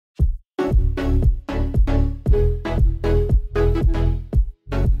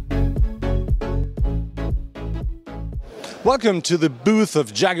Welcome to the booth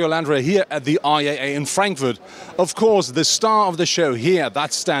of Jaguar Land Rover here at the IAA in Frankfurt. Of course, the star of the show here,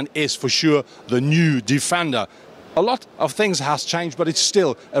 that stand is for sure the new Defender. A lot of things has changed, but it's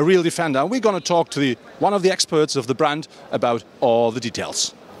still a real Defender. And we're going to talk to one of the experts of the brand about all the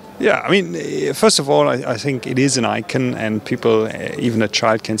details. Yeah, I mean, first of all, I think it is an icon, and people, even a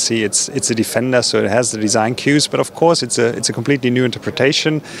child, can see it's a Defender, so it has the design cues. But of course, it's a completely new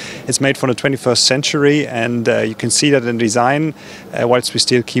interpretation. It's made for the 21st century, and you can see that in design, whilst we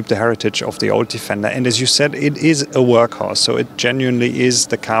still keep the heritage of the old Defender. And as you said, it is a workhorse, so it genuinely is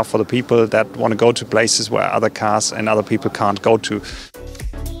the car for the people that want to go to places where other cars and other people can't go to.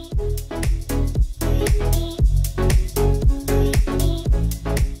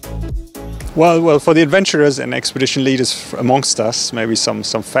 Well, for the adventurers and expedition leaders amongst us, maybe some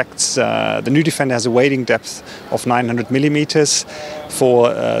facts. The new Defender has a wading depth of 900 millimeters. For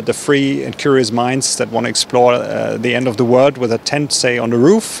the free and curious minds that want to explore the end of the world with a tent, say, on the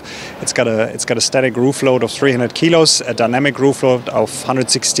roof, it's got a static roof load of 300 kilos, a dynamic roof load of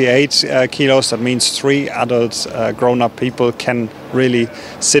 168 kilos. That means 3 adult grown-up people can really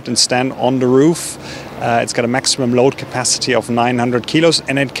sit and stand on the roof. It's got a maximum load capacity of 900 kilos,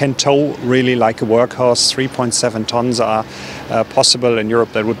 and it can tow really like a workhorse. 3.7 tons are possible. In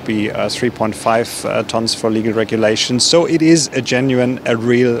Europe, that would be 3.5 tons for legal regulations. So it is a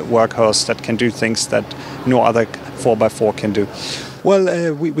real workhorse that can do things that no other 4x4 can do.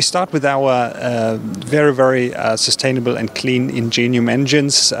 Well, we start with our very sustainable and clean Ingenium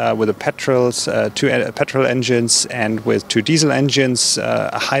engines with the 2 petrol engines and with 2 diesel engines.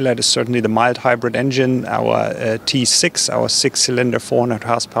 A highlight is certainly the mild hybrid engine, our T6, our 6-cylinder 400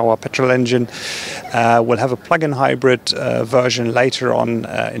 horsepower petrol engine. We'll have a plug-in hybrid version later on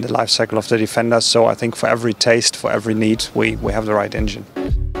in the life cycle of the Defender. So I think for every taste, for every need, we have the right engine.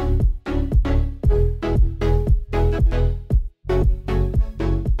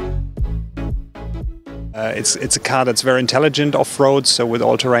 It's a car that's very intelligent off-road, so with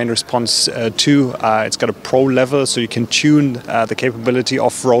all-terrain response 2, it's got a pro level, so you can tune the capability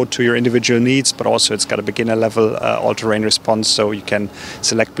off-road to your individual needs, but also it's got a beginner level all-terrain response, so you can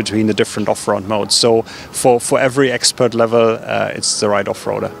select between the different off-road modes. So for every expert level, it's the right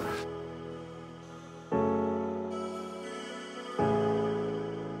off-roader.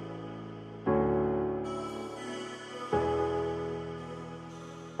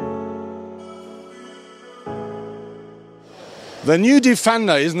 The new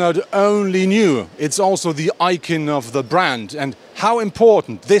Defender is not only new, it's also the icon of the brand. And how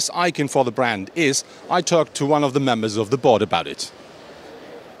important this icon for the brand is, I talked to one of the members of the board about it.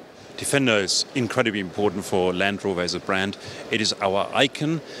 Defender is incredibly important for Land Rover as a brand. It is our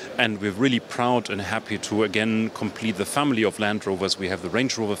icon, and we're really proud and happy to again complete the family of Land Rovers. We have the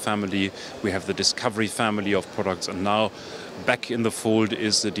Range Rover family, we have the Discovery family of products, and now back in the fold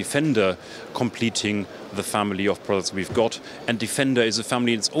is the Defender, completing the family of products we've got. And Defender is a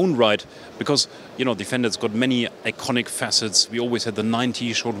family in its own right, because Defender's got many iconic facets. We always had the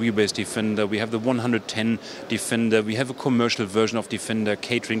 90 short wheelbase Defender, we have the 110 Defender, we have a commercial version of Defender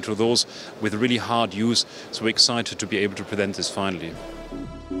catering to those with really hard use. So we're excited to be able to present this finally.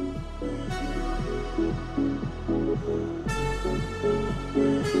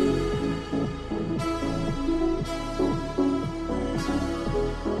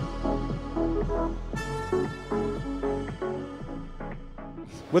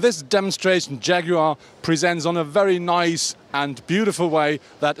 With this demonstration, Jaguar presents on a very nice and beautiful way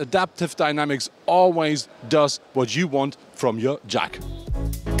that adaptive dynamics always does what you want from your Jag.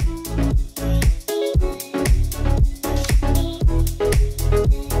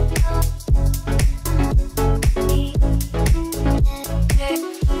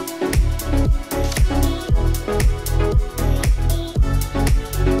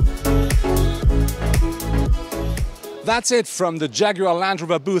 That's it from the Jaguar Land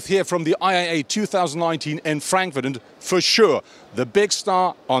Rover booth here from the IAA 2019 in Frankfurt. And for sure, the big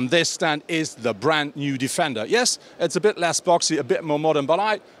star on this stand is the brand new Defender. Yes, it's a bit less boxy, a bit more modern, but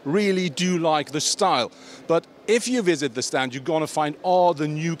I really do like the style. But if you visit the stand, you're going to find all the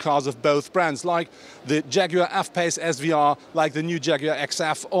new cars of both brands, like the Jaguar F-Pace SVR, like the new Jaguar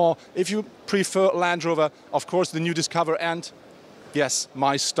XF, or if you prefer Land Rover, of course, the new Discover, and yes,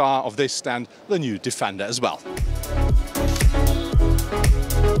 my star of this stand, the new Defender as well.